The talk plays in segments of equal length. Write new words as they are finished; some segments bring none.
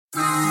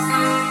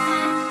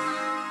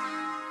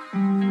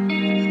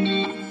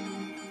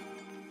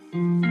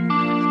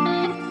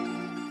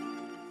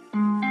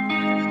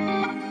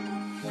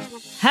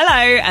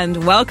Hello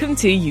and welcome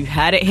to You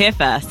Heard It Here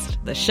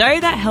First, the show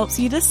that helps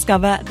you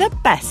discover the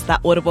best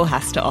that Audible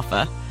has to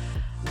offer.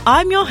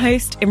 I'm your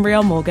host,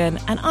 Imriel Morgan,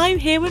 and I'm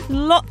here with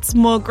lots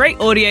more great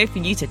audio for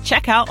you to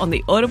check out on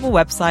the Audible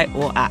website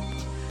or app.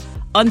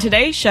 On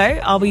today's show,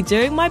 I'll be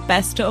doing my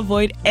best to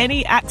avoid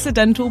any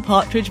accidental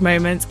Partridge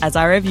moments as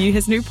I review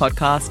his new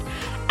podcast,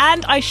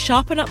 and I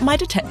sharpen up my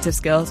detective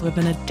skills with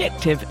an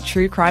addictive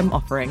true crime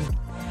offering.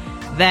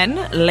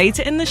 Then,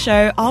 later in the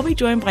show, I'll be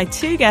joined by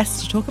two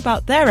guests to talk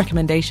about their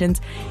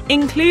recommendations,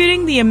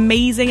 including the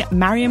amazing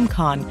Mariam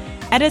Khan,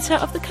 editor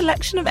of the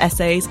collection of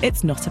essays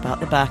It's Not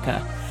About the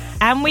Burqa.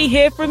 And we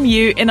hear from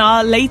you in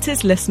our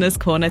latest Listeners'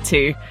 Corner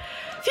too.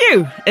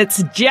 Phew,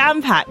 it's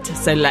jam-packed,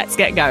 so let's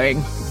get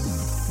going.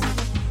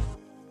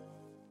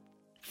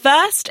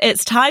 First,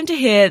 it's time to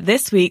hear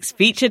this week's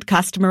featured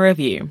customer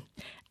review.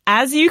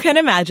 As you can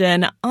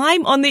imagine,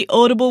 I'm on the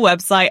Audible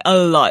website a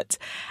lot.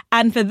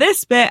 And for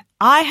this bit,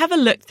 I have a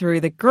look through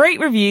the great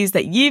reviews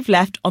that you've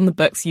left on the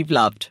books you've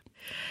loved.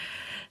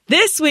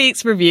 This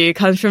week's review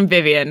comes from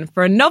Vivian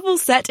for a novel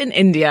set in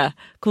India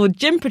called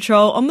Gin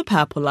Patrol on the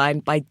Purple Line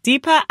by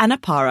Deepa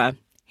Anapara.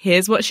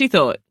 Here's what she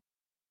thought.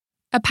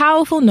 A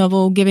powerful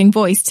novel giving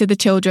voice to the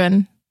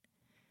children.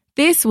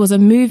 This was a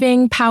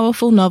moving,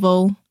 powerful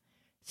novel.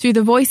 Through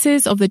the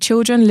voices of the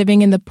children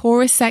living in the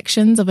poorest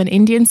sections of an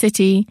Indian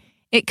city,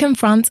 it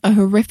confronts a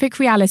horrific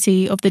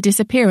reality of the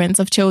disappearance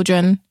of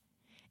children.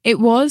 It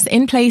was,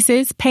 in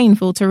places,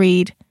 painful to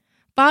read,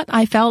 but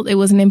I felt it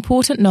was an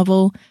important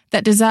novel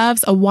that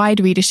deserves a wide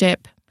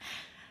readership.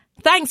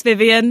 Thanks,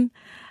 Vivian.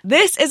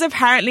 This is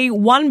apparently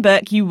one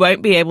book you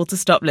won't be able to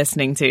stop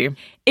listening to.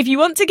 If you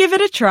want to give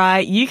it a try,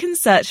 you can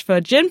search for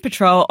Gin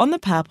Patrol on the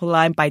Purple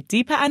Line by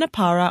Deepa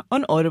Anapara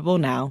on Audible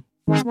now.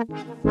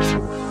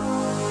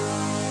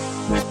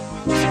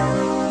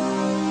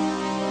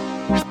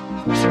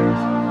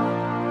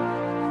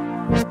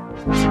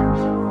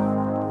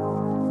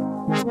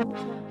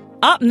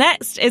 Up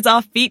next is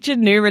our featured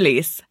new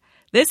release.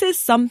 This is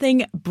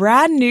something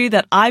brand new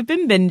that I've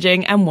been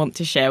binging and want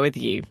to share with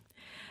you.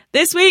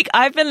 This week,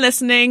 I've been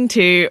listening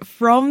to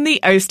From the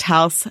Oast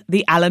House,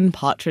 the Alan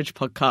Partridge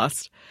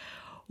podcast.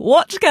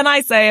 What can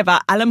I say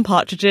about Alan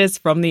Partridge's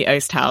From the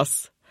Oast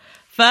House?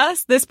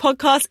 First, this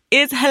podcast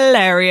is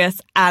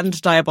hilarious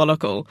and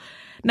diabolical.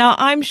 Now,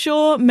 I'm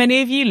sure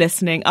many of you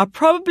listening are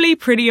probably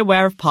pretty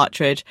aware of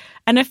Partridge,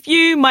 and a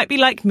few might be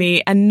like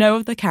me and know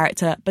of the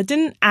character but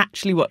didn't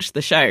actually watch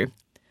the show.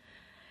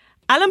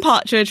 Alan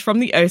Partridge from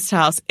the Oast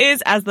House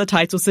is, as the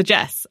title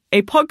suggests,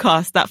 a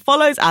podcast that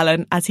follows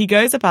Alan as he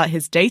goes about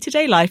his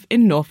day-to-day life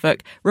in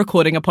Norfolk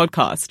recording a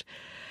podcast.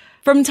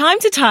 From time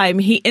to time,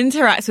 he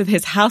interacts with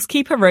his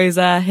housekeeper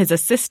Rosa, his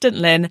assistant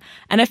Lynn,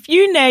 and a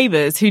few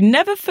neighbours who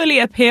never fully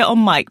appear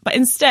on mic but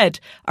instead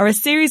are a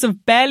series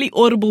of barely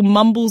audible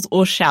mumbles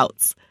or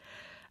shouts.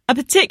 A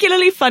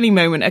particularly funny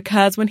moment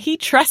occurs when he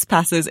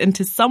trespasses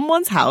into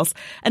someone's house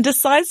and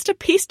decides to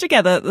piece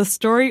together the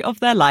story of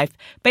their life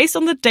based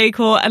on the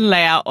decor and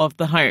layout of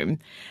the home.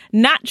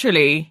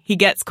 Naturally, he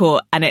gets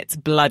caught and it's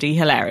bloody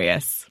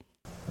hilarious.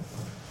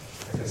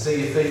 I can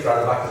see your feet right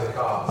at the back of the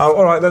car. Oh,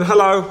 all right then.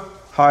 Hello.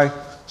 Hi.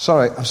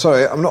 I'm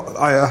sorry. I'm not. What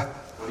are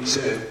you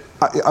doing?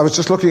 I was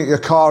just looking at your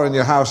car in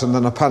your house, and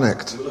then I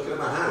panicked. You were looking at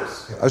my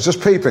house? I was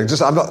just peeping.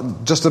 I'm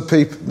not just a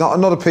peep. Not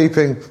a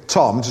peeping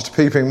Tom. Just a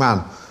peeping man.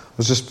 I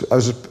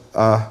was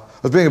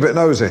being a bit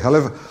nosy. I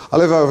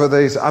live over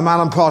these. I'm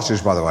Alan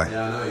Partridge, by the way.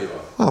 Yeah, I know you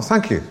are. Oh,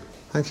 thank you.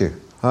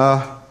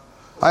 I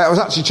was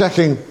actually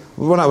checking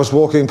when I was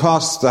walking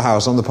past the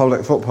house on the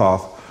public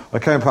footpath. I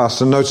came past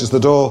and noticed the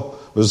door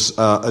was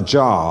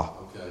ajar.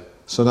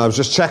 So I was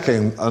just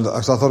checking, and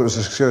I thought it was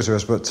a security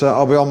risk, but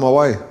I'll be on my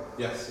way.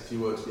 Yes, if you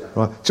would, yeah.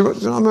 Right. Do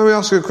you want me to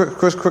ask you a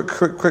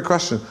quick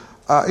question?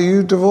 Are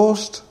you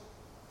divorced?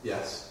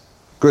 Yes.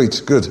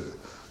 Great, good.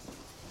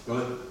 You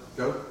want to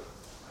go?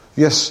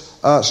 Yes.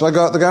 Shall I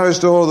go out the garage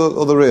door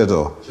or the rear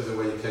door? Whichever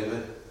way you came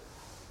in.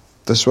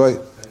 This way.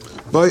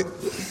 Bye.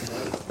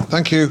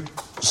 Thank you.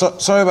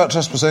 Sorry about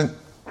trespassing.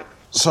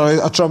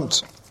 Sorry, I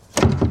trumped.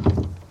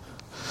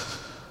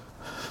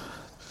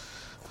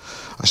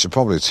 I should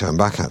probably turn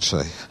back,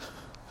 actually.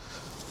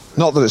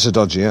 Not that it's a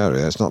dodgy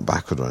area, it's not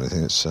backward or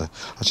anything, it's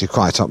actually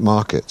quite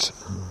upmarket.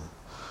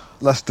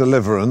 Less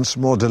deliverance,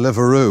 more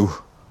Deliveroo.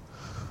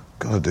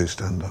 Gotta do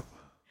stand-up.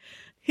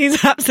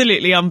 He's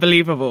absolutely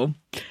unbelievable.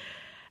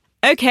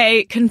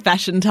 Okay,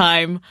 confession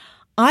time.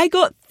 I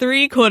got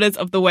 3/4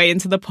 of the way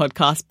into the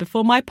podcast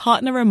before my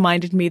partner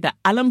reminded me that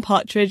Alan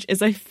Partridge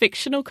is a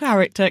fictional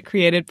character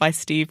created by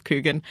Steve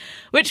Coogan,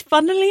 which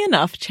funnily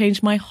enough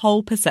changed my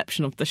whole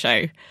perception of the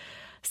show.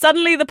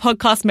 Suddenly, the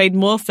podcast made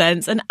more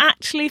sense and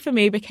actually, for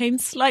me, became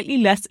slightly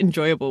less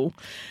enjoyable.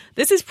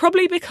 This is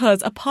probably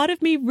because a part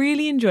of me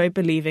really enjoyed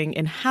believing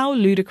in how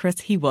ludicrous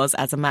he was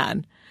as a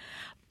man.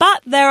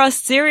 But there are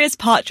serious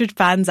Partridge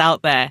fans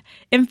out there.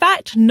 In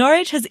fact,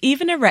 Norwich has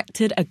even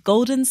erected a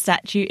golden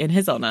statue in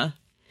his honour.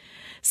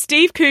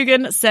 Steve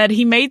Coogan said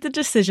he made the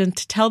decision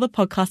to tell the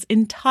podcast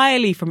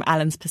entirely from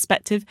Alan's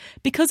perspective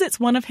because it's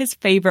one of his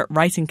favourite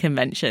writing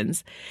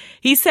conventions.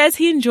 He says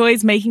he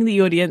enjoys making the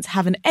audience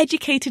have an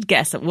educated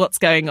guess at what's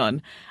going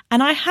on.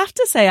 And I have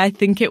to say, I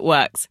think it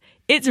works.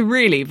 It's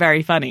really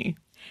very funny.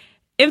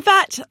 In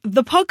fact,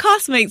 the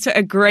podcast makes it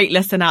a great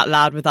listen out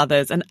loud with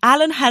others, and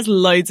Alan has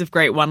loads of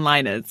great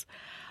one-liners.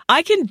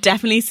 I can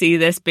definitely see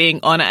this being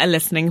on at a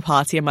listening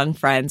party among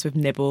friends with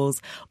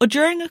nibbles or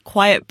during a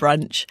quiet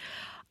brunch.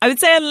 I would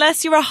say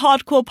unless you're a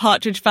hardcore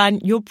Partridge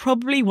fan, you'll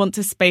probably want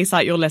to space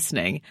out your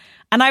listening.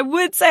 And I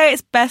would say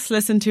it's best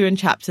listened to in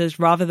chapters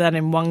rather than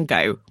in one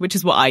go, which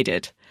is what I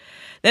did.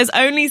 There's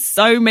only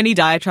so many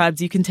diatribes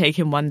you can take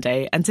in one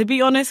day, and to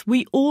be honest,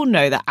 we all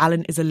know that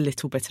Alan is a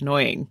little bit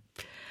annoying.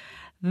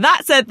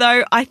 That said,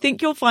 though, I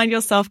think you'll find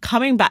yourself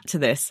coming back to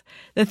this.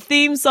 The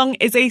theme song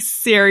is a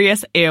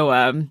serious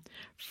earworm.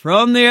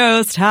 From the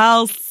Oast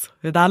House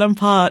with Alan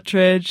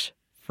Partridge.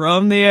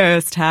 From the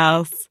Oast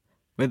House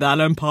with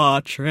Alan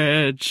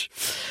Partridge.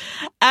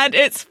 And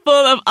it's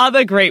full of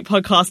other great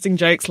podcasting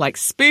jokes like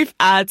spoof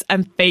ads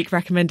and fake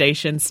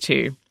recommendations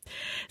too.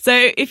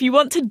 So if you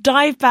want to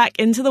dive back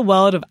into the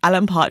world of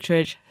Alan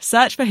Partridge,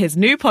 search for his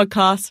new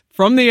podcast,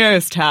 From the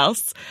Oast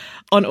House,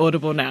 on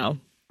Audible now.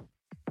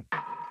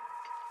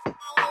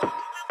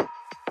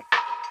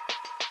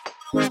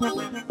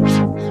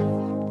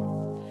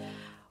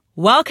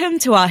 Welcome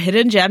to our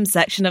Hidden Gem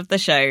section of the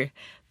show.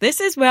 This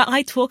is where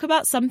I talk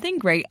about something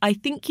great I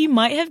think you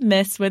might have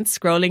missed when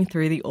scrolling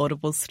through the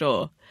Audible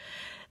store.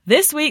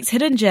 This week's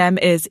Hidden Gem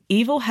is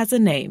Evil Has a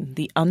Name,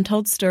 The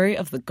Untold Story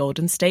of the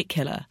Golden State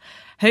Killer,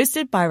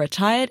 hosted by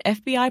retired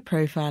FBI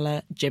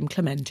profiler Jim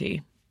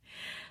Clemente.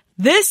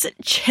 This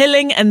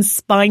chilling and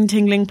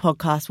spine-tingling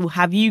podcast will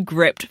have you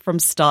gripped from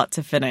start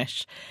to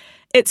finish.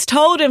 It's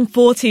told in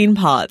 14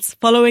 parts,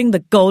 following the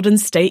Golden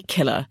State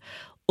Killer,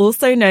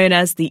 also known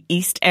as the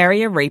East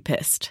Area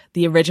Rapist,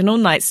 the original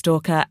Night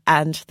Stalker,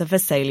 and the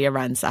Visalia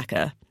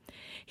Ransacker.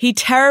 He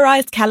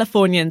terrorized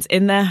Californians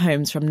in their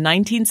homes from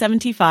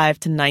 1975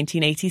 to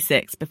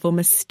 1986 before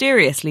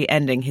mysteriously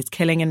ending his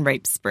killing and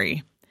rape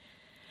spree.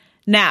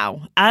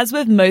 Now, as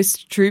with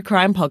most true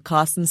crime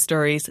podcasts and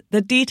stories,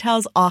 the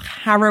details are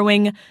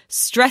harrowing,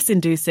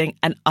 stress-inducing,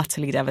 and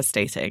utterly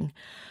devastating.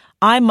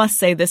 I must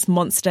say this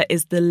monster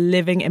is the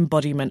living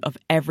embodiment of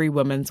every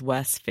woman's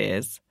worst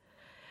fears.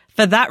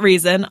 For that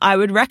reason, I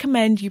would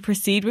recommend you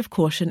proceed with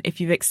caution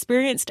if you've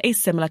experienced a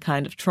similar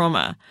kind of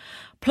trauma.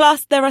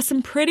 Plus, there are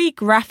some pretty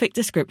graphic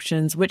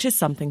descriptions, which is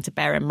something to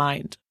bear in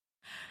mind.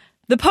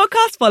 The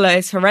podcast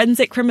follows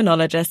forensic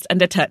criminologist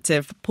and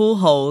detective Paul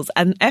Holes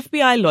and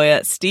FBI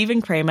lawyer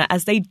Stephen Kramer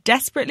as they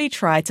desperately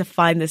try to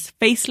find this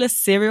faceless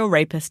serial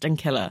rapist and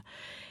killer.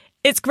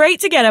 It's great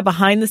to get a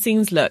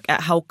behind-the-scenes look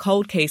at how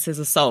cold cases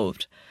are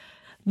solved.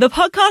 The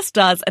podcast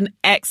does an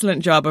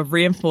excellent job of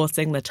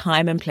reinforcing the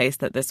time and place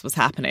that this was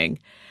happening.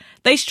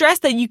 They stress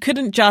that you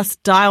couldn't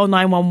just dial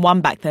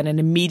 911 back then and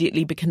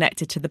immediately be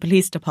connected to the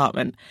police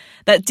department,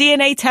 that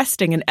DNA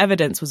testing and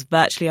evidence was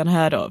virtually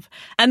unheard of,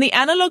 and the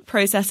analog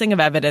processing of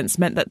evidence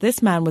meant that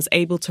this man was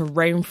able to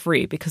roam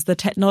free because the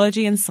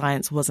technology and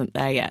science wasn't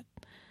there yet.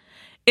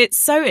 It's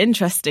so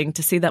interesting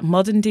to see that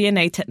modern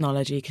DNA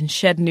technology can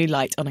shed new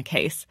light on a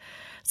case,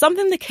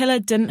 something the killer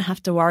didn't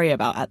have to worry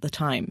about at the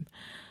time.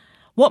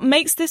 What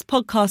makes this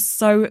podcast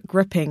so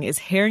gripping is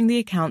hearing the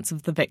accounts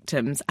of the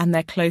victims and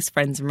their close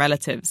friends and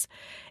relatives.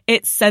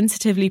 It's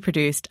sensitively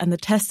produced and the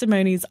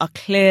testimonies are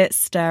clear,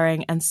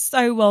 stirring, and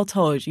so well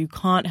told you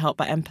can't help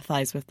but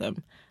empathize with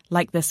them,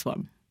 like this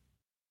one.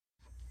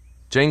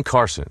 Jane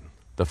Carson,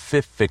 the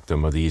fifth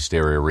victim of the East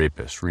Area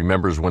Rapist,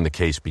 remembers when the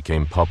case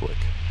became public.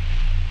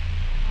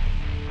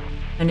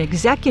 An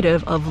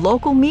executive of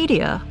local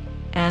media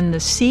and the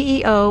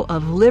CEO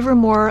of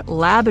Livermore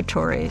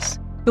Laboratories,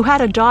 who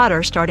had a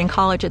daughter starting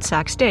college at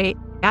Sac State,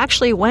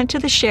 actually went to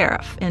the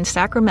sheriff in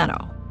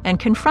Sacramento and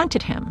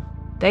confronted him.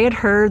 They had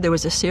heard there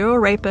was a serial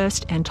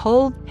rapist and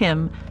told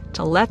him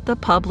to let the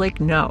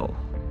public know.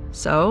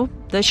 So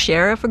the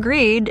sheriff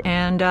agreed,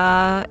 and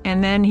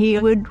then he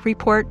would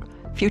report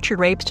future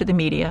rapes to the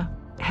media.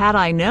 Had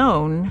I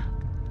known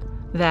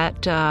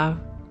that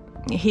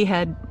he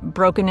had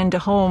broken into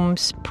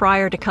homes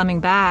prior to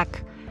coming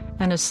back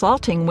and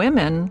assaulting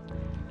women,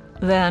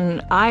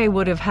 then I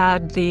would have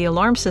had the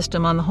alarm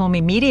system on the home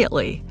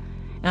immediately,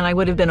 and I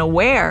would have been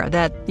aware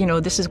that,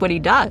 this is what he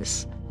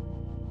does.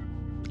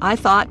 I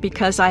thought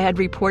because I had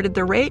reported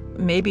the rape,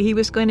 maybe he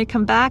was going to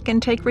come back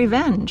and take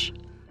revenge.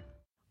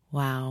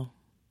 Wow.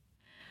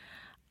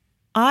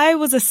 I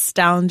was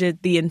astounded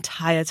the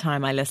entire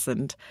time I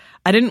listened.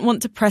 I didn't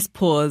want to press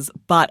pause,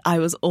 but I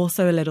was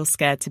also a little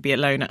scared to be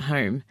alone at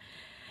home.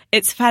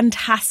 It's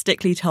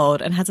fantastically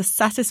told and has a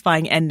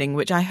satisfying ending,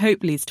 which I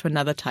hope leads to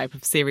another type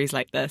of series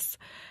like this.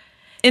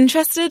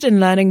 Interested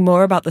in learning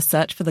more about the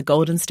search for the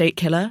Golden State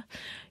Killer?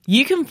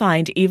 You can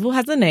find Evil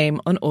Has a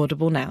Name on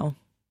Audible now.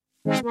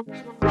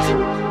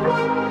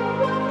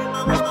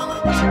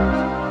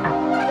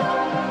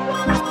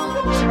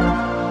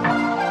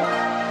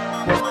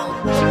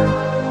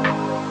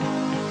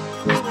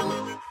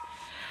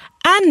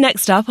 And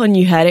next up on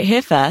You Heard It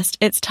Here First,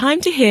 it's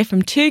time to hear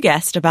from two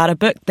guests about a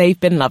book they've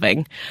been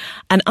loving.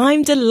 And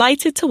I'm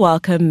delighted to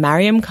welcome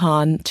Mariam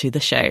Khan to the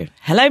show.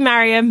 Hello,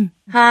 Mariam.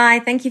 Hi,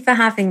 thank you for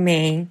having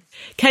me.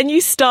 Can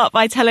you start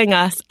by telling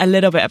us a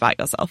little bit about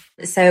yourself?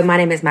 So my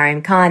name is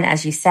Mariam Khan,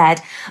 as you said.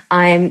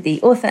 I'm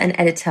the author and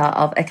editor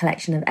of a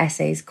collection of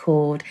essays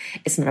called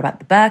It's Not About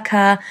the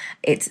Burqa.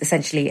 It's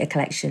essentially a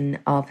collection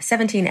of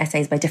 17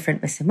 essays by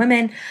different Muslim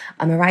women.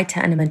 I'm a writer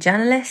and I'm a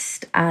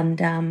journalist,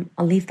 and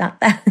I'll leave that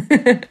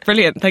there.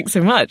 Brilliant. Thanks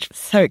so much.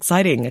 So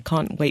exciting. I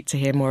can't wait to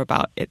hear more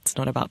about It's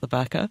Not About the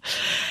Burqa.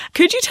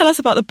 Could you tell us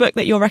about the book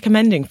that you're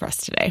recommending for us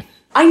today?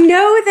 I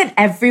know that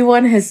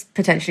everyone has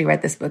potentially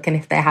read this book, and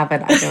if they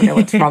haven't, I don't know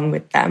what's wrong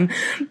with them.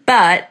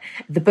 But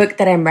the book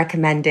that I'm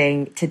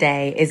recommending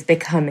today is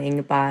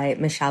Becoming by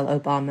Michelle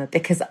Obama,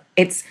 because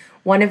it's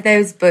one of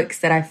those books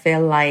that I feel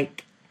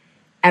like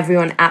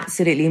everyone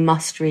absolutely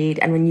must read.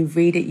 And when you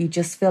read it, you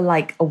just feel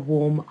like a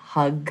warm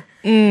hug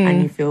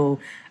and you feel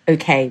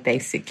okay,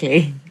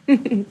 basically.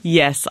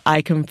 Yes,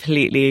 I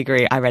completely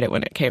agree. I read it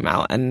when it came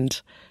out, and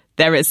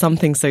there is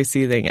something so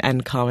soothing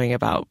and calming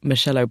about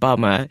Michelle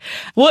Obama.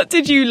 What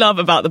did you love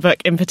about the book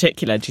in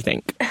particular, do you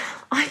think?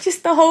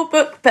 The whole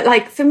book. But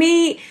like for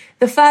me,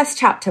 the first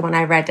chapter when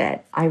I read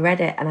it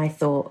and I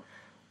thought,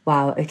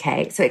 wow,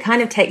 okay. So it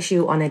kind of takes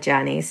you on a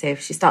journey. So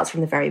she starts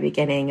from the very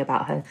beginning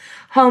about her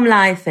home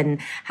life and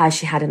how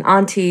she had an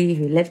auntie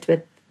who lived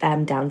with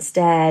them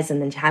downstairs,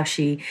 and then how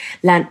she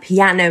learnt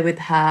piano with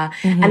her.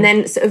 And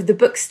then sort of the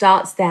book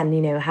starts then, you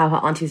know, how her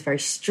auntie was very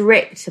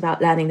strict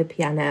about learning the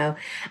piano.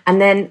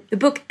 And then the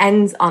book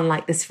ends on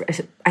like this,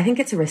 I think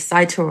it's a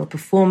recital or a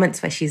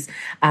performance where she's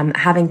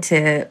having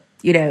to,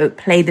 you know,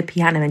 play the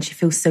piano, and she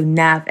feels so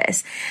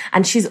nervous.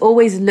 And she's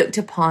always looked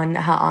upon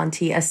her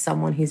auntie as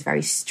someone who's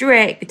very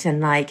strict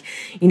and like,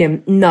 you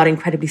know, not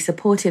incredibly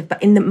supportive.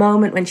 But in the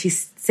moment when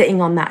she's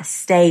sitting on that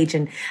stage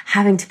and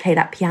having to play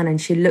that piano,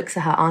 and she looks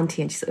at her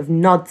auntie and she sort of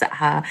nods at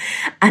her.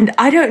 And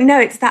I don't know,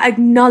 it's that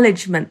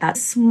acknowledgement, that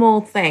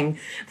small thing.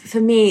 For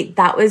me,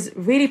 that was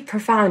really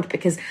profound,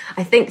 because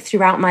I think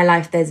throughout my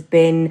life, there's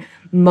been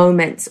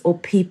moments or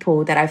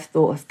people that I've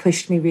thought have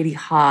pushed me really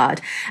hard,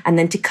 and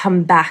then to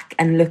come back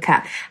and look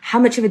at how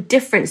much of a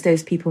difference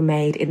those people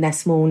made in their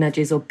small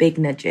nudges or big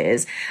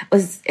nudges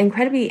was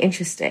incredibly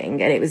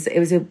interesting. And it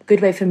was a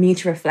good way for me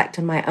to reflect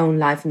on my own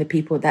life and the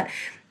people that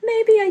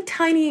maybe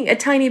a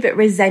tiny bit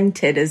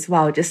resented as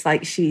well, just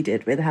like she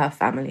did with her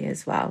family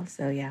as well.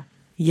 So yeah,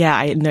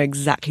 I know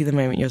exactly the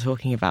moment you're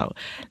talking about.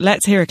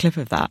 Let's hear a clip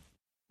of that.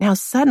 Now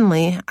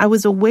suddenly, I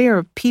was aware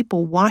of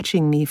people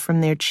watching me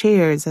from their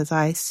chairs as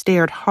I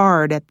stared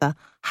hard at the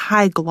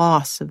high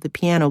gloss of the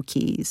piano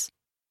keys,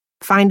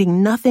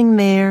 finding nothing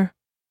there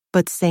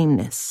but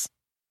sameness.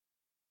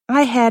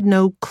 I had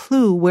no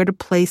clue where to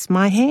place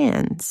my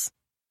hands.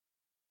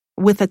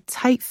 With a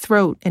tight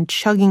throat and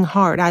chugging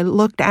heart, I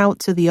looked out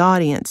to the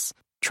audience,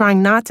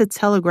 trying not to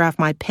telegraph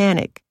my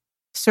panic,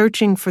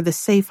 searching for the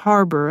safe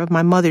harbor of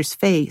my mother's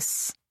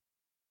face.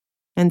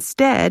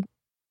 Instead,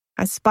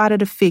 I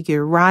spotted a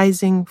figure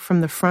rising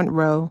from the front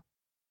row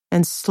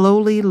and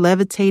slowly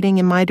levitating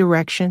in my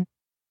direction.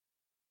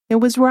 It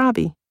was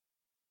Robbie.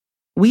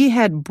 We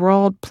had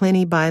brawled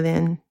plenty by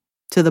then,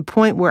 to the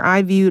point where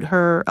I viewed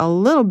her a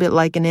little bit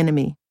like an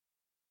enemy.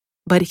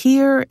 But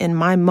here, in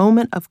my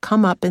moment of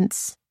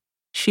comeuppance,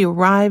 she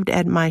arrived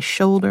at my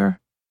shoulder,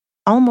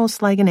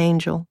 almost like an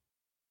angel.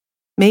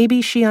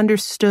 Maybe she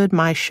understood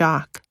my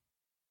shock.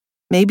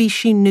 Maybe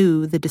she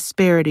knew the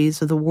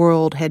disparities of the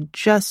world had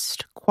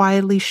just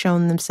quietly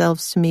shown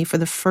themselves to me for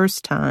the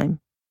first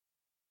time.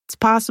 It's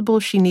possible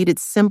she needed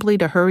simply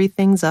to hurry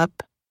things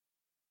up.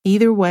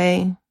 Either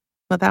way,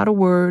 without a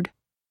word,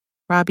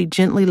 Robbie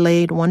gently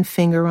laid one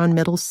finger on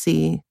middle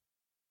C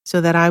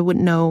so that I would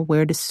know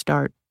where to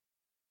start.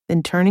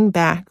 Then turning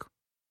back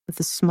with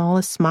the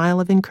smallest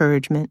smile of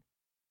encouragement,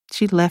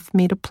 she left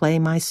me to play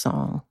my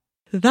song.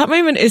 That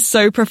moment is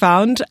so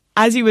profound.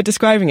 As you were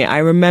describing it, I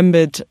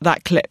remembered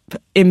that clip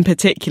in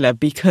particular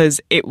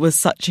because it was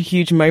such a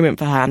huge moment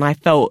for her, and I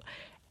felt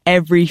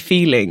every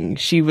feeling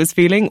she was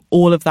feeling,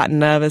 all of that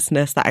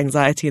nervousness, that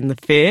anxiety and the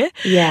fear.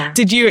 Yeah.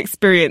 Did you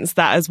experience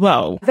that as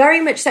well?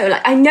 Very much so.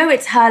 Like, I know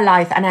it's her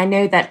life, and I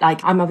know that,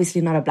 like, I'm obviously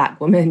not a black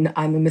woman,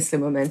 I'm a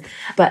Muslim woman,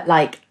 but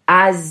like,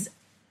 as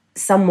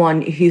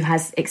someone who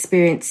has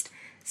experienced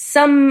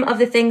some of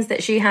the things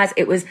that she has,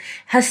 it was,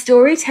 her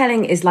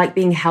storytelling is like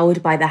being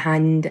held by the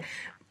hand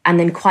and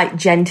then quite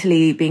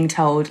gently being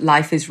told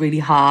life is really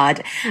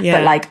hard,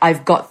 but like,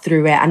 I've got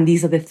through it, and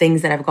these are the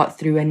things that I've got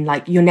through, and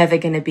like, you're never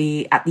going to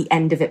be at the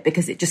end of it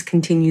because it just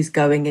continues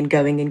going and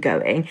going and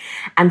going.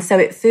 And so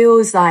it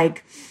feels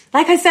like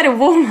I said, a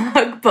warm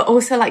hug, but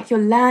also like you're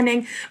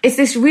learning. It's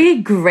this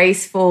really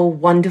graceful,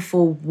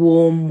 wonderful,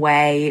 warm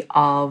way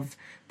of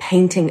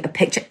painting a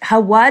picture. Her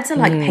words are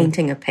like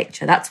painting a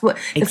picture. That's what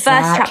the first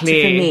chapter for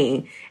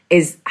me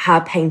is, her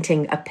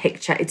painting a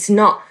picture. It's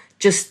not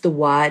just the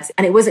words.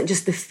 And it wasn't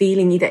just the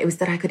feeling either. It was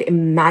that I could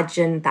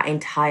imagine that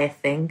entire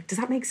thing. Does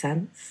that make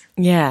sense?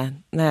 Yeah,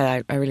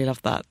 no, I really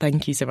love that.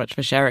 Thank you so much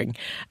for sharing.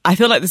 I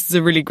feel like this is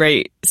a really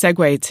great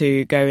segue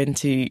to go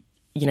into,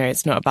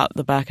 it's not about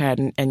the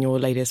burqa and your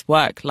latest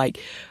work. Like,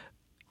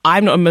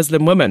 I'm not a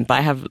Muslim woman, but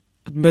I have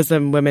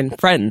Muslim women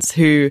friends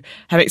who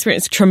have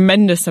experienced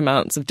tremendous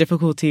amounts of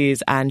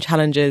difficulties and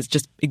challenges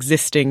just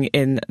existing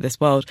in this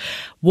world.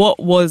 What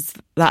was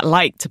that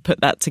like to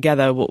put that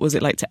together? What was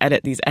it like to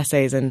edit these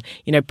essays and,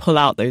 pull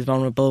out those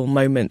vulnerable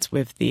moments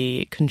with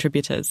the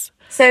contributors?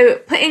 So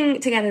putting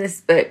together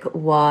this book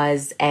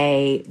was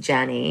a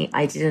journey.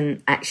 I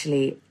didn't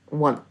actually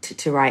want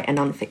to write a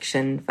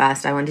non-fiction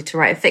first. I wanted to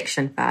write a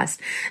fiction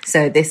first.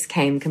 So this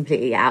came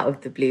completely out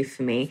of the blue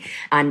for me.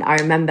 And I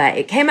remember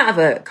it came out of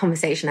a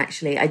conversation,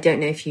 actually. I don't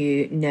know if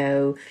you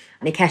know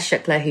Nikesh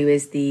Shukla, who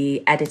is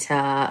the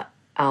editor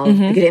of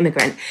The Good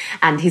Immigrant,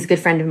 and he's a good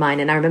friend of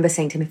mine. And I remember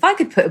saying to him, if I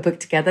could put a book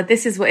together,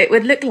 this is what it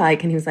would look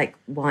like. And he was like,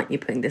 why aren't you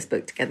putting this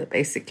book together,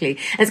 basically?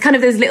 And it's kind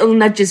of those little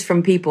nudges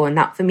from people. And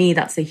that, for me,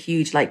 that's a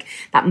huge,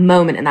 that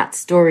moment and that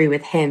story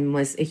with him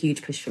was a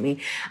huge push for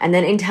me. And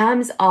then in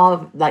terms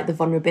of the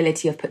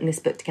vulnerability of putting this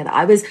book together,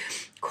 I was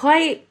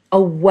quite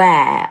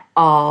aware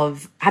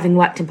of, having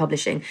worked in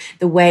publishing,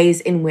 the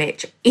ways in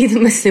which either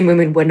Muslim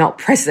women were not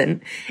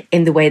present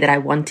in the way that I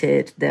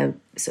wanted the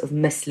sort of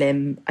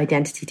Muslim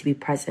identity to be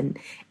present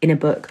in a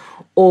book,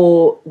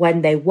 or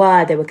when they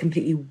were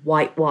completely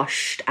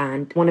whitewashed.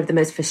 And one of the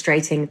most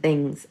frustrating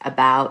things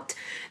about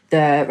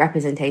the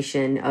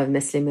representation of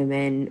Muslim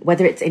women,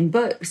 whether it's in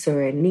books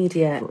or in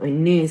media or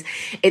in news,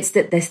 it's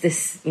that there's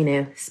this,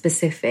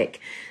 specific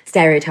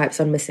stereotypes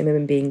on Muslim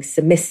women being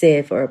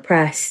submissive or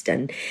oppressed.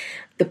 And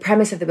the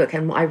premise of the book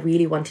and what I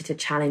really wanted to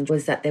challenge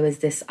was that there was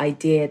this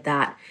idea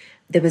that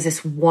there was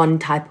this one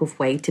type of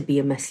way to be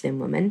a Muslim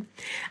woman.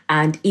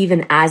 And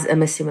even as a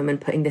Muslim woman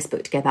putting this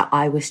book together,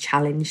 I was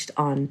challenged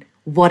on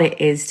what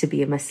it is to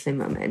be a Muslim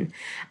woman.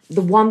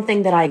 The one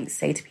thing that I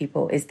say to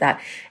people is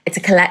that it's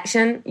a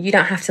collection. You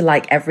don't have to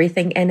like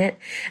everything in it.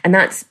 And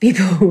that's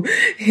people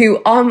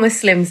who are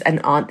Muslims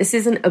and aren't. This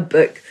isn't a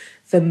book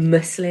for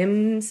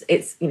Muslims.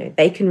 It's,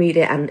 they can read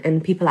it,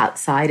 and people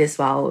outside as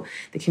well,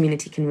 the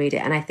community can read it.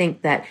 And I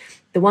think that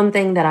the one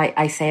thing that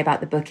I say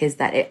about the book is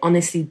that it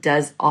honestly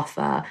does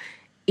offer,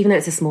 even though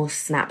it's a small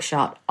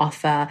snapshot,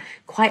 offer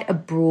quite a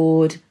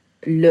broad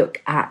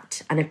look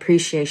at an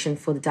appreciation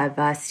for the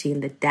diversity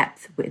and the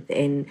depth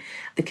within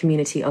the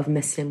community of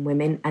Muslim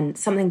women, and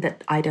something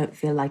that I don't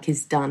feel like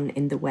is done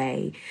in the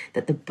way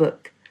that the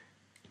book,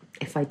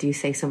 if I do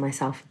say so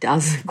myself,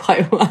 does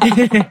quite well.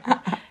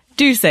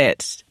 Do say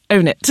it.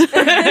 Own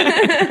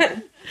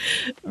it.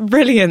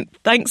 Brilliant.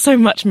 Thanks so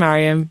much,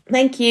 Mariam.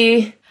 Thank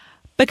you.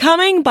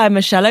 Becoming by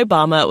Michelle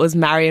Obama was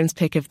Mariam's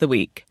pick of the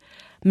week.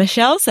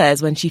 Michelle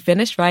says when she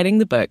finished writing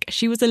the book,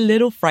 she was a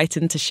little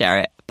frightened to share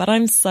it, but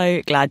I'm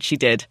so glad she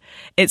did.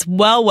 It's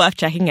well worth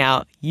checking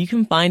out. You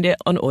can find it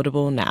on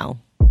Audible now.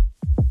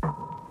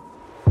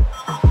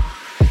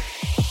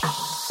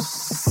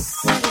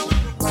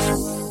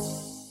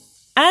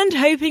 And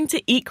hoping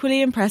to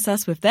equally impress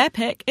us with their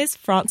pick is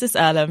Frances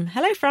Earlham.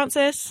 Hello,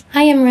 Frances.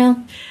 Hi,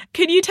 Emriel.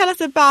 Could you tell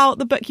us about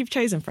the book you've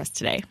chosen for us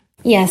today?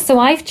 Yeah, so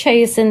I've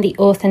chosen The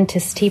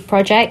Authenticity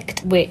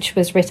Project, which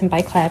was written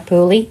by Claire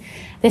Pooley.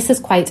 This is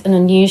quite an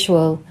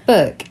unusual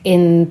book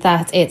in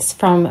that it's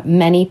from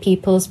many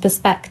people's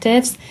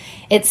perspectives.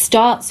 It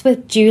starts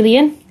with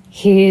Julian,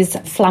 who's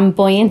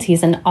flamboyant,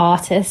 he's an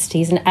artist,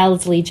 he's an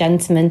elderly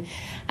gentleman,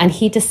 and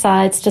he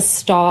decides to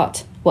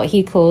start what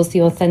he calls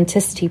the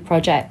Authenticity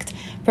Project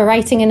by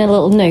writing in a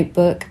little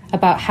notebook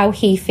about how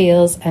he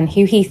feels and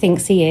who he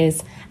thinks he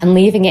is, and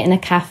leaving it in a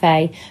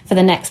cafe for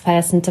the next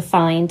person to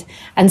find.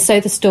 And so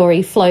the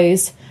story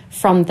flows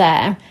from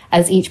there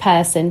as each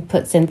person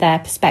puts in their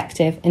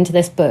perspective into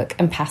this book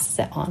and passes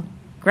it on.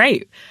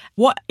 Great.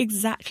 What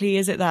exactly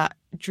is it that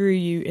drew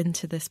you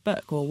into this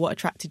book, or what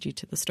attracted you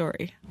to the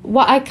story?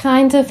 What I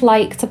kind of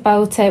liked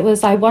about it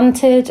was I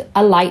wanted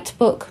a light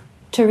book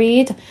to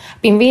read.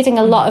 I've been reading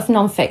a lot of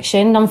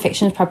non-fiction.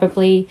 Non-fiction is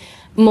probably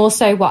more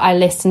so what I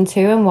listen to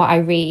and what I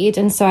read.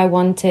 And so I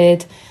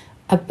wanted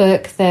a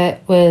book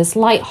that was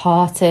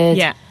light-hearted.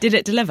 Yeah. Did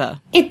it deliver?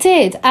 It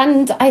did.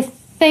 And I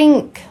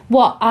think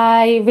what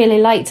I really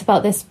liked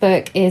about this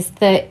book is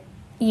that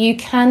you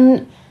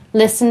can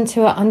listen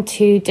to it on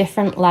two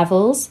different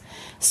levels.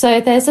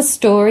 So there's a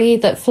story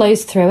that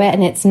flows through it,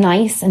 and it's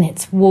nice and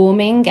it's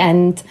warming,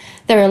 and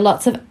there are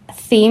lots of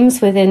themes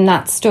within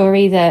that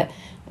story that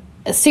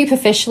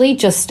superficially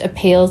just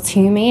appeal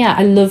to me.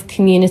 I love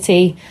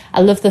community.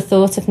 I love the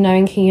thought of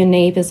knowing who your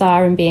neighbours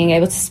are and being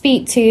able to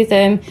speak to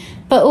them.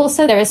 But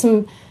also there are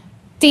some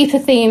deeper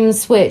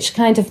themes which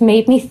kind of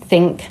made me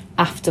think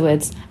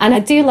afterwards. And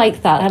I do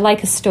like that. I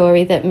like a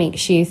story that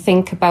makes you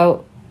think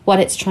about what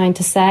it's trying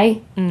to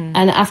say.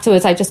 And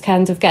afterwards, I just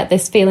kind of get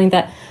this feeling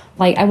that,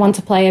 like, I want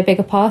to play a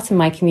bigger part in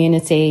my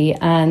community,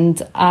 and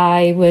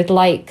I would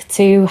like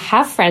to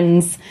have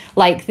friends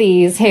like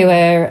these who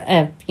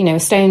are, a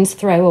stone's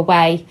throw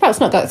away. Perhaps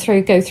not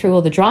go through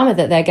all the drama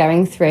that they're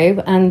going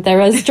through, and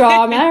there is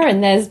drama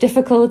and there's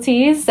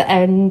difficulties,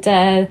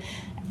 and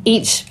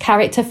each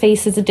character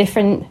faces a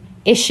different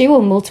issue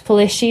or multiple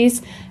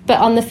issues. But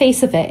on the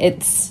face of it,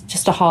 it's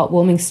just a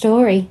heartwarming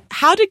story.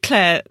 How did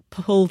Claire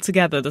pull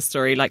together the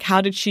story? Like, how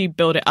did she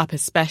build it up,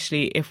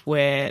 especially if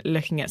we're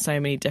looking at so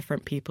many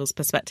different people's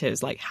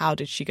perspectives? Like, how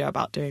did she go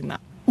about doing that?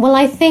 Well,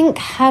 I think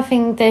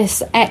having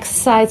this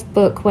exercise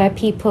book where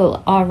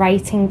people are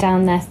writing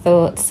down their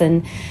thoughts,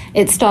 and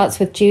it starts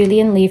with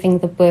Julian leaving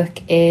the book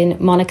in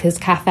Monica's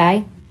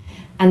cafe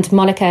and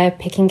Monica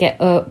picking it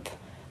up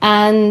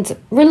and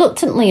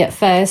reluctantly at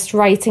first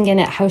writing in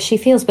it how she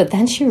feels, but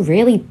then she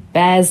really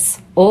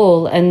bears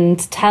all and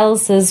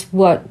tells us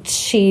what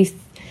she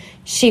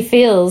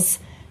feels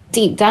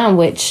deep down,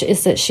 which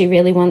is that she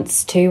really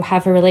wants to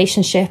have a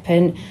relationship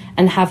and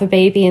have a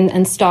baby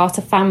and start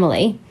a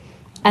family.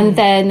 And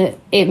then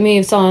it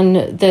moves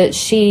on that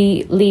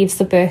she leaves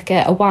the book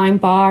at a wine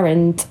bar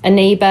and a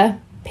neighbour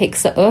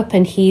picks it up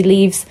and he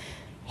leaves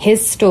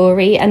his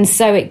story, and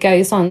so it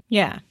goes on.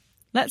 Yeah,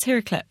 let's hear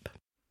a clip.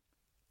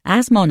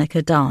 As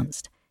Monica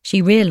danced,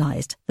 she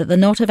realised that the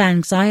knot of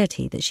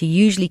anxiety that she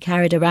usually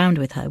carried around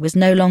with her was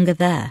no longer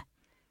there.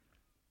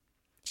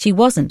 She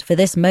wasn't, for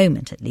this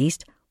moment at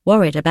least,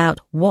 worried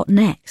about what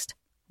next,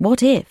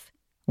 what if,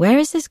 where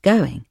is this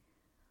going?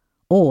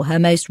 Or her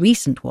most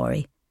recent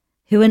worry,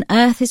 who on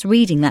earth is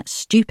reading that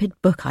stupid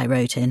book I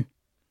wrote in?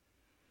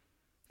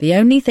 The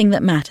only thing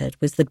that mattered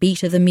was the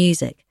beat of the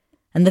music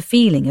and the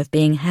feeling of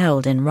being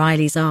held in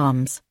Riley's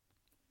arms.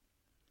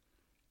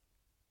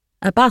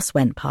 A bus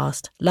went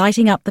past,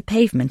 lighting up the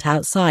pavement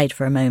outside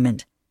for a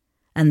moment,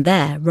 and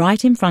there,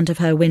 right in front of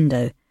her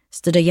window,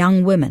 stood a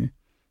young woman,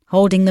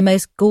 holding the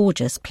most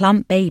gorgeous,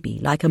 plump baby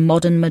like a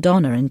modern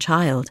Madonna and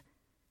child.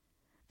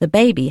 The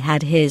baby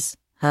had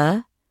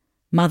her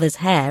mother's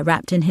hair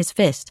wrapped in his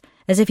fist,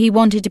 as if he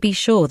wanted to be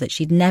sure that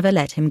she'd never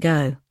let him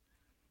go.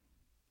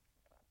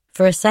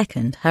 For a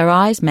second, her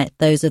eyes met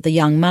those of the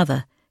young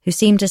mother, who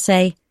seemed to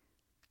say,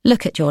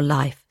 "Look at your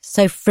life,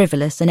 so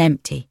frivolous and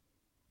empty.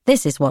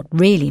 This is what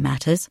really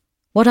matters,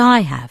 what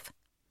I have."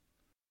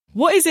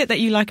 What is it that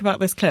you like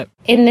about this clip?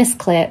 In this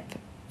clip,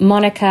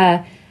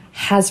 Monica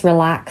has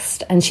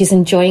relaxed and she's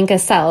enjoying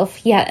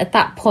herself, yet at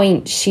that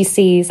point she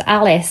sees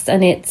Alice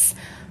and it's,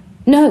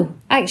 no,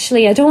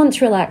 actually I don't want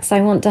to relax, I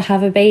want to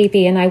have a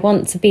baby and I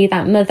want to be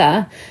that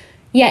mother.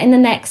 Yet in the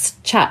next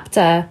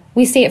chapter,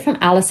 we see it from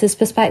Alice's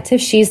perspective.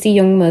 She's the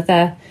young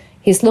mother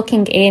who's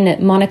looking in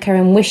at Monica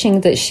and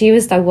wishing that she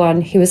was the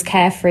one who was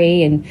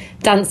carefree and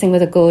dancing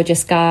with a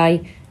gorgeous guy.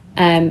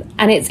 And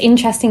it's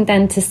interesting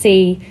then to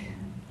see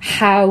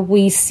how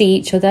we see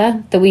each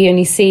other, that we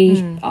only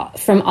see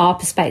from our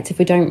perspective.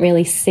 We don't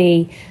really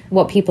see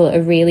what people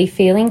are really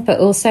feeling, but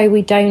also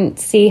we don't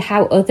see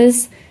how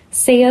others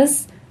see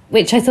us,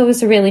 which I thought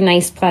was a really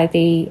nice by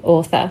the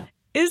author.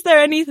 Is there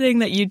anything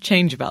that you'd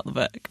change about the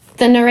book?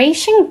 The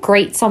narration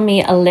grates on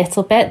me a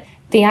little bit.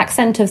 The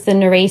accent of the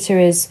narrator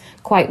is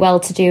quite well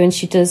to do, and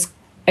she does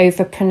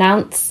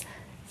overpronounce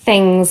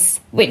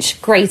things,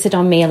 which grated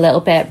on me a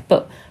little bit,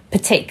 but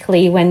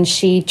particularly when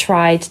she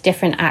tried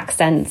different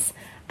accents,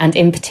 and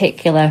in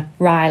particular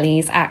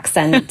Riley's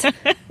accent.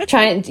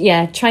 trying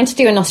to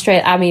do an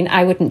Australian, I mean,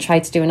 I wouldn't try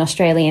to do an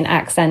Australian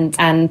accent,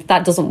 and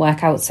that doesn't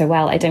work out so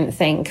well, I don't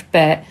think,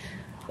 but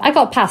I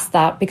got past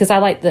that because I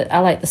like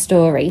the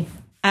story.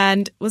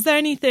 And was there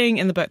anything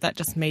in the book that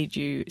just made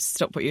you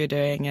stop what you were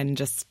doing and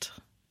just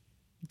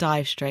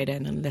dive straight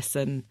in and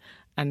listen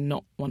and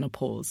not want to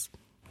pause?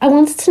 I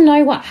wanted to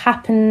know what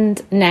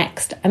happened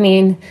next. I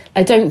mean,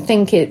 I don't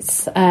think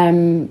it's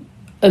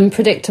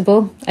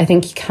unpredictable. I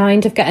think you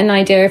kind of get an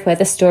idea of where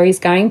the story's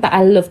going, but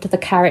I loved the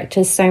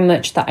characters so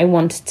much that I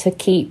wanted to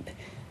keep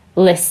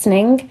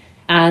listening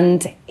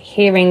and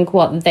hearing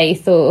what they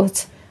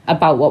thought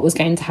about what was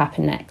going to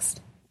happen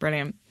next.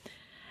 Brilliant.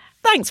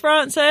 Thanks,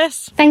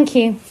 Frances. Thank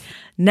you.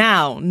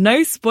 Now,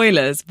 no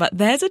spoilers, but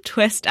there's a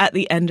twist at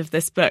the end of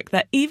this book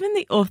that even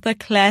the author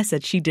Claire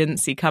said she didn't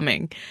see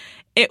coming.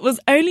 It was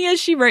only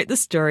as she wrote the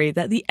story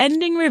that the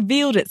ending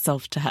revealed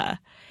itself to her.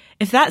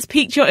 If that's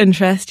piqued your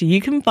interest,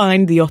 you can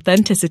find The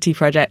Authenticity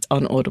Project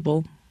on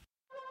Audible.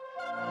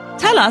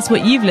 Tell us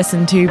what you've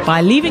listened to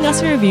by leaving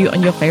us a review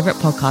on your favourite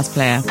podcast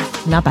player.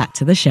 Now back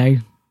to the show.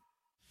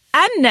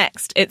 And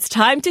next, it's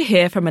time to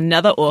hear from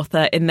another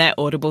author in their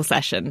Audible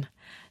session.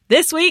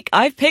 This week,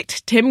 I've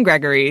picked Tim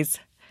Gregories.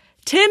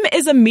 Tim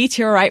is a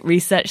meteorite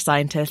research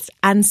scientist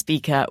and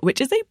speaker,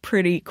 which is a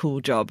pretty cool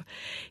job.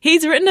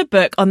 He's written a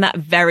book on that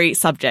very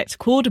subject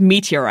called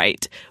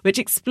Meteorite, which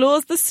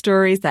explores the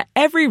stories that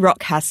every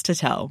rock has to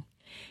tell.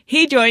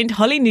 He joined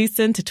Holly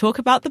Newson to talk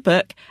about the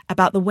book,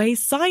 about the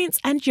ways science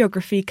and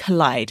geography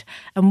collide,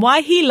 and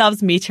why he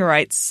loves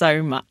meteorites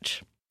so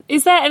much.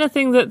 Is there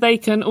anything that they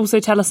can also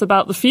tell us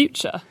about the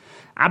future?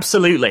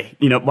 Absolutely.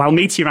 While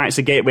meteorites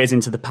are gateways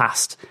into the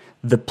past,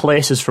 the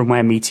places from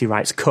where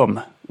meteorites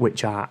come,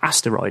 which are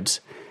asteroids,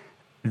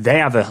 they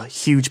have a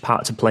huge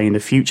part to play in the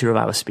future of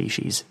our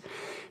species.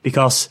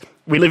 Because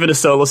we live in a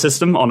solar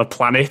system on a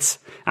planet,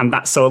 and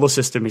that solar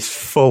system is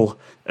full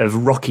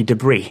of rocky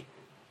debris,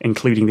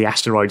 including the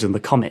asteroids and the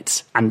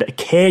comets. And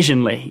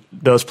occasionally,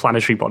 those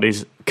planetary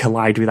bodies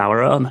collide with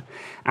our own.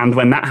 And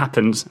when that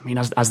happens, I mean,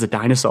 as the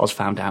dinosaurs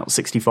found out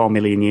 64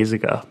 million years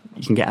ago,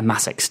 you can get a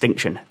mass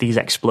extinction. These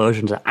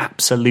explosions are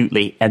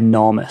absolutely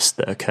enormous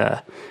that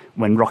occur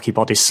when rocky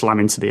bodies slam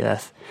into the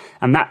Earth.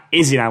 And that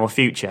is in our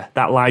future.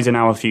 That lies in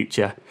our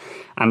future.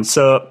 And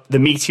so the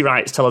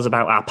meteorites tell us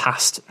about our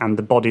past, and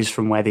the bodies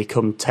from where they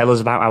come tell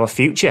us about our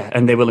future,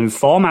 and they will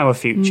inform our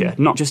future,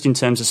 not just in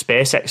terms of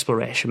space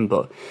exploration,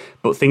 but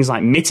things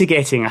like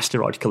mitigating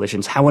asteroid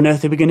collisions. How on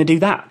earth are we going to do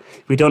that?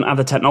 We don't have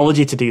the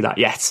technology to do that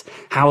yet.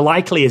 How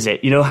likely is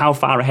it? How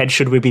far ahead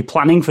should we be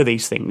planning for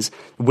these things?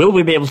 Will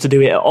we be able to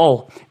do it at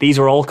all? These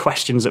are all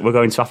questions that we're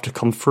going to have to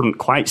confront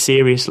quite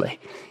seriously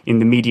in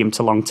the medium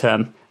to long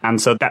term. And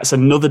so that's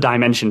another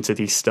dimension to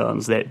these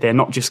stones. They're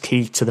not just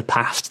key to the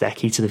past, they're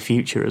key to the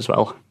future as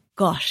well.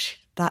 Gosh,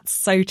 that's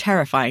so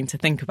terrifying to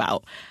think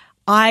about.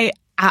 I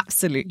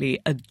absolutely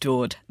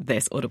adored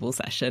this Audible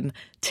session.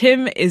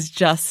 Tim is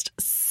just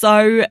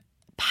so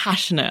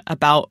passionate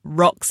about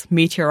rocks,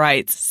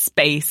 meteorites,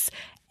 space,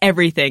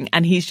 everything,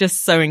 and he's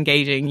just so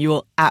engaging. You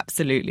will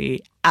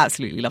absolutely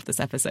love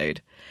this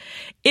episode.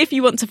 If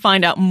you want to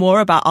find out more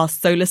about our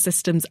solar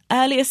system's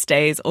earliest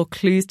days or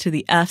clues to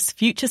the Earth's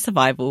future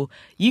survival,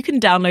 you can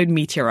download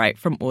Meteorite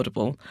from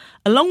Audible,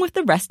 along with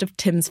the rest of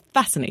Tim's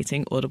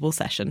fascinating Audible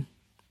session.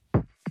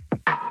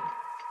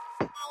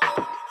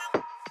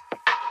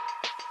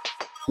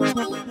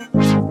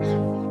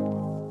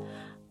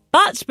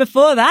 But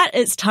before that,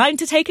 it's time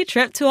to take a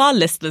trip to our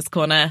Listeners'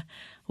 Corner.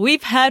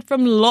 We've heard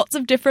from lots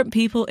of different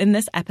people in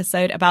this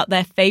episode about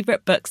their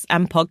favourite books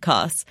and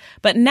podcasts,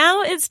 but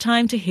now it's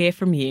time to hear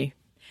from you.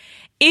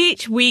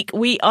 Each week,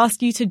 we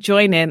ask you to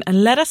join in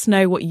and let us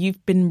know what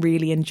you've been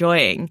really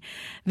enjoying.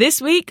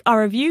 This week,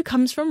 our review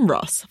comes from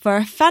Ross for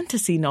a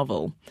fantasy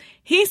novel.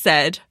 He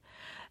said,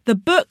 "The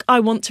book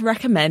I want to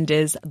recommend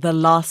is The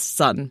Last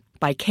Sun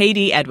by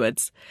K.D.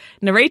 Edwards,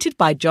 narrated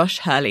by Josh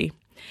Hurley.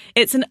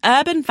 It's an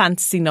urban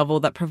fantasy novel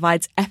that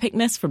provides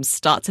epicness from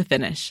start to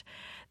finish.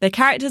 The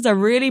characters are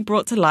really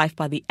brought to life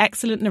by the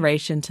excellent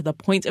narration to the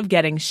point of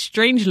getting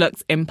strange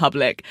looks in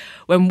public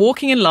when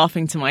walking and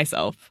laughing to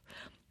myself.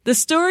 The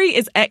story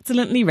is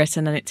excellently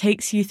written and it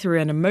takes you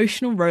through an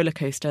emotional roller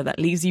coaster that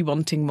leaves you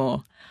wanting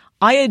more.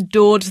 I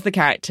adored the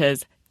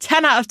characters.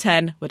 10 out of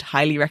 10 would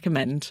highly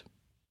recommend."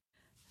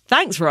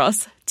 Thanks,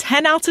 Ross.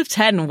 10 out of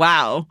 10.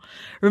 Wow.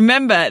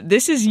 Remember,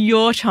 this is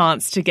your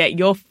chance to get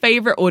your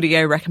favourite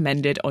audio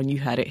recommended on You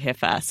Heard It Here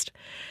First.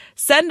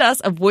 Send us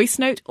a voice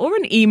note or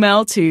an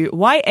email to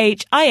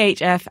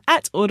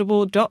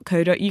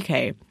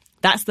yhihf@audible.co.uk.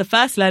 That's the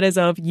first letters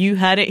of You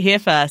Heard It Here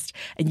First,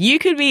 and you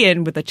could be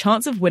in with a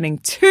chance of winning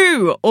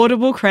 2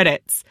 Audible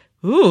credits.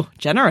 Ooh,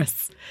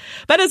 generous.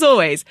 But as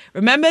always,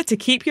 remember to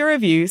keep your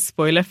reviews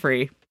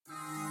spoiler-free.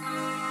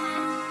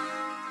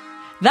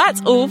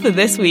 That's all for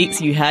this week's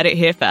You Heard It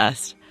Here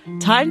First.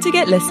 Time to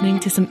get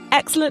listening to some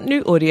excellent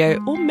new audio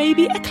or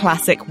maybe a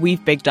classic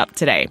we've bigged up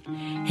today.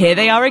 Here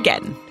they are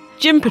again.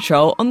 Gym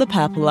Patrol on the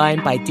Purple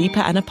Line by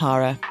Deepa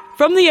Anapara.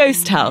 From the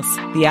Oast House,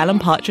 the Alan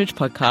Partridge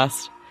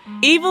podcast.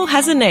 Evil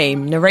Has a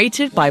Name,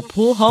 narrated by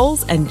Paul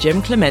Holes and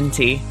Jim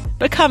Clementi.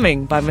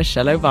 Becoming by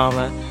Michelle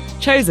Obama,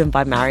 chosen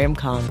by Mariam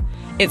Khan.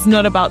 It's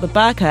Not About the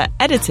Burqa,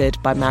 edited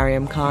by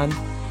Mariam Khan.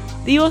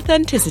 The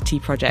Authenticity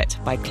Project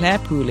by Claire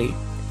Pooley.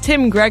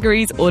 Tim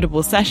Gregory's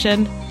Audible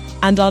session.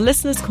 And our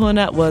Listeners'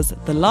 Corner was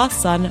The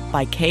Last Sun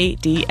by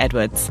K.D.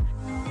 Edwards.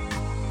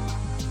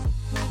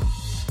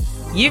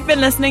 You've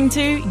been listening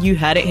to You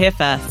Heard It Here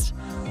First,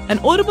 an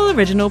Audible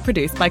original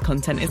produced by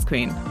Content is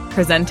Queen,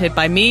 presented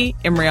by me,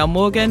 Imriel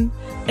Morgan,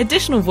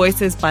 additional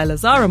voices by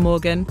Lazara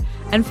Morgan,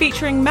 and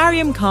featuring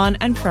Mariam Khan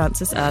and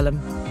Francis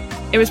Earlham.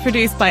 It was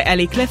produced by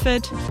Ellie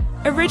Clifford.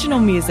 Original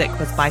music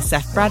was by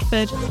Seth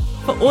Bradford.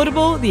 For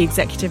Audible, the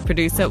executive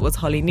producer was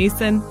Holly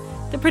Newson,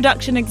 the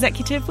production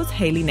executive was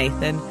Hayley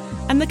Nathan,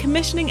 and the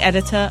commissioning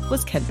editor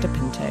was Kent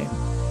DePinto.